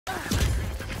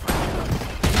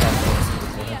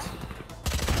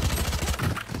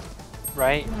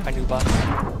Right, I knew bot.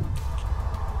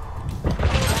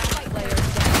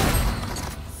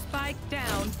 Spike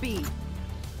down B.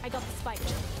 I got the spike.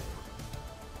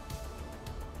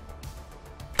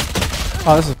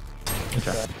 Oh, this is.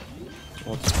 Okay.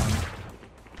 Well, it's fine.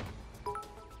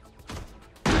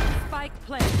 Spike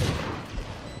planted.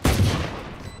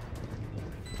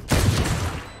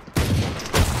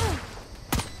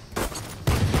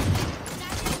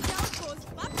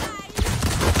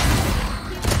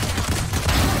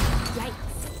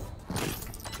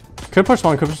 Could push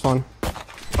one, could push one.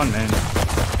 Fun man.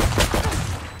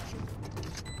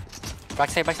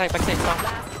 Backside, backside, backside. Stop.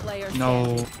 Last player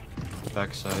No.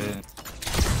 Backside.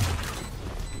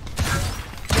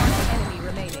 enemy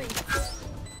remaining.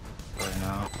 Right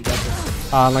now.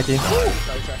 Unlucky.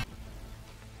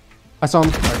 I saw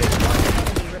him.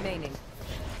 Enemy remaining.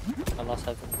 I lost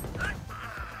heaven.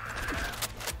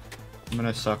 I'm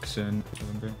gonna suck soon.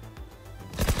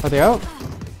 Are they out?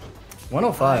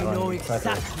 105 I know on Cypher.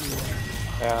 exactly.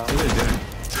 Yeah. What are they doing?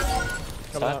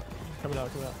 Coming out. Coming out,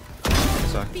 coming out.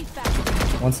 Suck.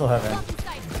 One still heaven.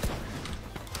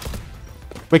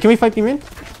 Wait, can we fight B main?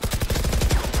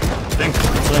 Think.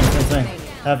 Swing.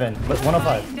 Heaven. But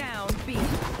 105. Down B.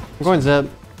 I'm going zip.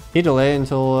 He delay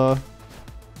until I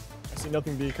see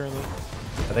nothing B currently.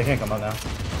 But they can't come out now.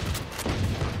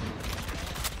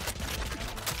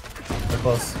 They're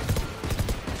close.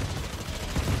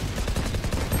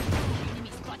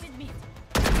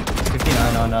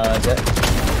 59 on Jet.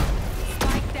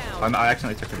 Spike down. I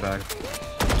accidentally took it back.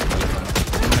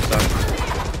 I'm gonna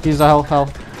suck. he's a hell.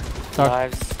 Suck.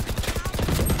 Lives.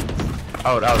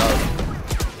 Out. Down.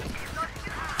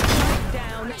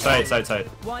 Side.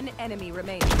 One enemy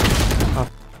remaining.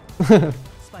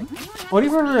 What do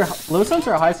you prefer, low sense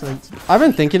or high sense? I've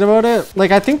been thinking about it.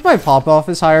 Like, I think my pop off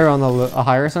is higher on a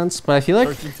higher sense, but I feel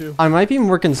like I might be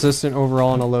more consistent overall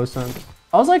on a low sense.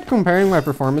 I was like comparing my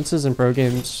performances in pro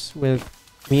games with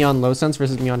me on low sense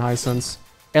versus me on high sense.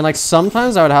 And like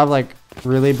sometimes I would have like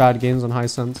really bad games on high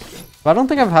sense. But I don't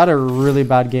think I've had a really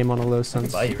bad game on a low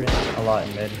sense. Buy you a lot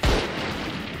in mid.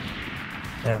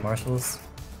 Yeah, Marshalls.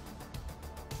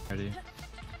 Ready.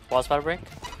 Wall's about to break.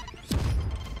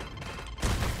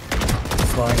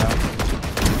 Slowing out.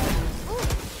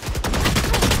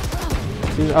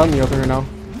 He's out in the open right now.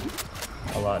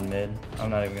 A lot in mid. I'm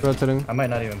not even gonna. Rotating. I might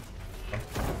not even.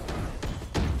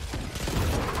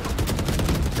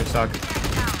 They suck.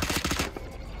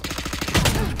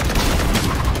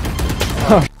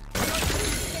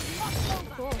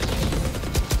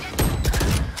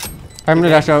 I'm gonna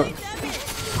dash out.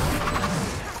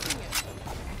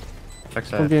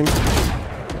 Backside. Full game.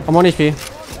 I'm on HP.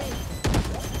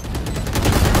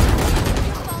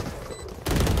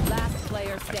 Last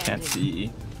player I standing. can't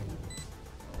see.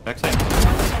 Backside.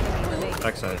 Enemy remaining.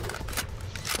 Backside.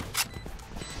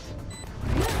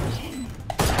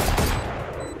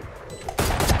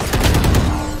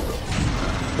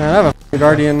 Man, I have a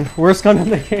Guardian. Worst gun in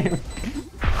the game.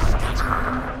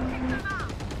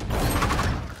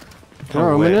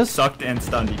 Oh, wait. wait. Sucked and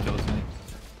stunned. He kills me.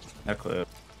 That clip.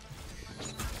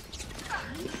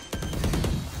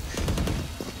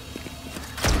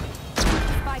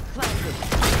 Spike planted.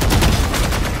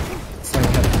 Swing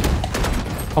heaven.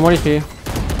 I'm on HP.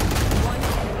 One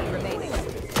enemy remaining.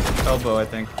 Elbow, I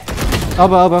think.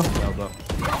 Elbow. Elbow.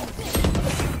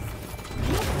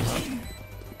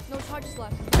 No charges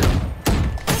left.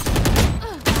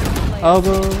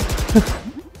 Elbow.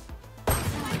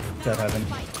 Jet heaven.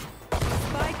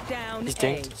 Spike down. He's A.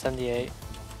 dinked. 78.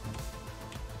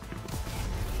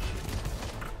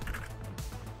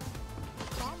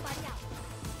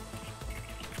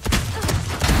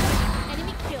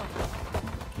 Enemy kill.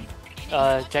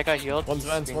 Jack got healed. One's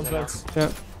vents, Screens one's right now.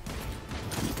 vents.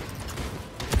 Yeah.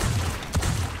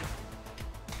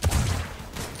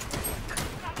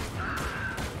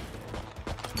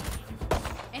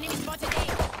 Enemy spotted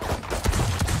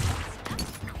A.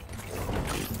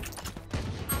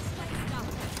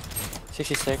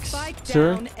 66. Spike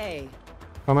Sure. down A.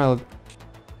 Oh my. I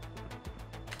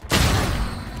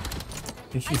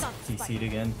think she's DC'd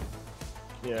again.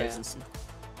 Yeah, Yeah. it's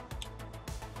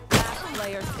Last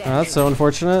player standing. That's so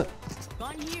unfortunate.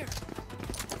 Gone here.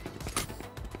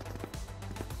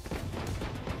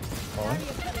 Falling.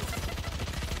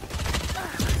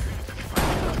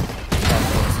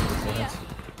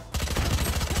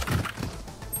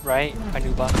 Right, I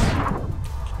knew bot. Last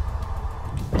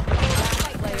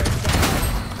player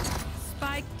standing.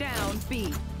 Spike down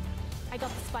B. I got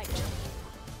the spike.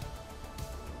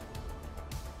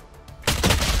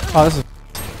 Oh, this is.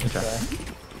 Okay.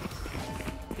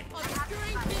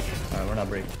 Alright, we're not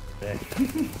breaking today.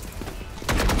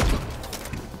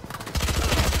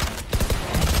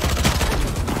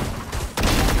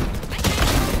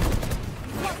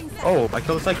 Oh, I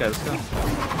killed the side guy. Let's go.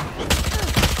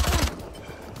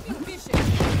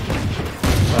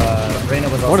 Reyna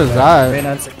was also What is there. that?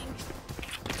 Reyna had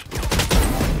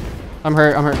I'm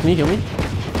hurt. Can you heal me?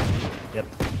 Yep.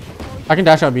 I can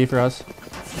dash out B for us.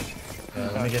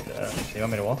 Let me get. Do you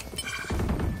want me to wall?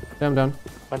 Yeah, I'm down.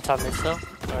 One top mid still?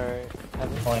 Or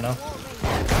heaven? Falling now.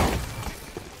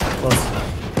 Close.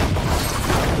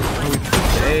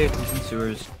 Hey, he's in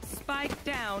sewers. Spike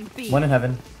down B. One in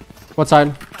heaven. What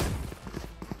side?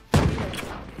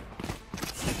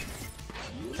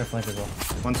 Check flank as well.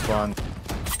 One spawn.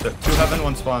 Two heaven,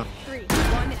 one spawn.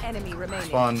 One enemy remaining.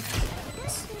 Spawn. He's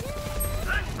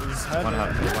had One it.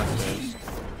 heaven, one stairs.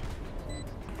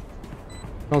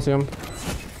 Don't see him.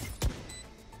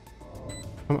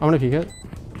 I'm gonna peek it.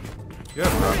 Good,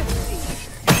 bro.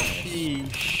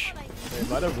 Sheesh. They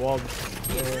might have walled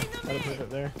there. Might have put it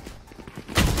there.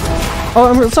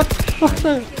 Oh, I'm stuck. Oh,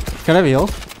 shit. Can I have a heal?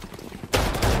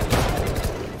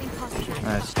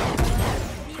 Nice.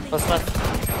 What's left?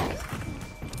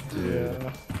 Dude.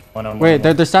 Yeah. One on one. Wait,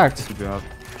 they're stacked. Good job.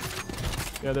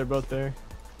 Yeah, they're both there.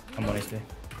 I'm 1 HP.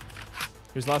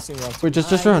 Here's last thing left. Wait, just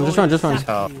run.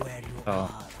 Oh.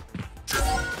 Oh.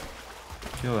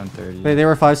 Kill in 30. They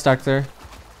were 5 stacked there.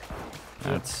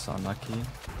 That's unlucky.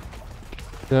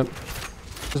 Yep.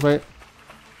 Just wait.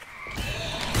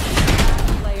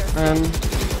 Player And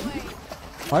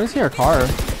why does he hear a car?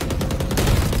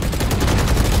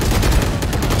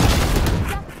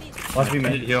 Watch me I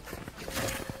need mid. to heal.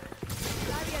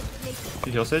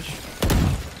 You heal Sage?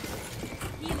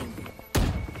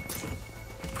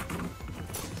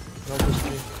 No push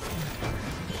me.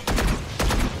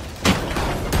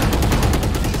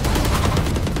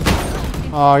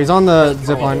 Oh, he's on the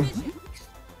zip line.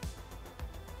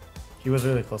 He was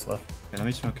really close left. Okay, let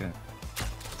me smoke it.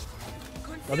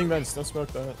 Nothing vents. Don't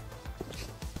smoke that.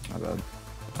 My bad.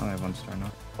 I only have 1 star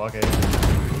now. Block A.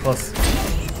 Close.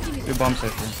 Good bomb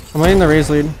safety. I'm waiting the raise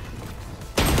lead.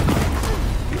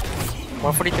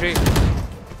 143.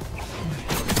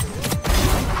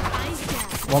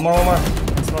 One more. One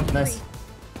smoke. Nice.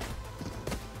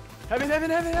 Heaven.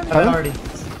 Heaven already.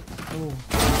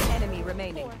 enemy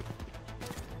remaining.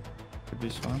 Could be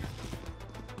spawn.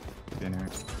 Could be in here.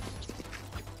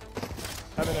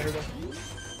 Heaven, I heard him.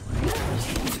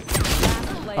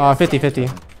 50-50.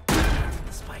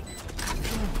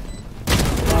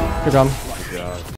 Good job.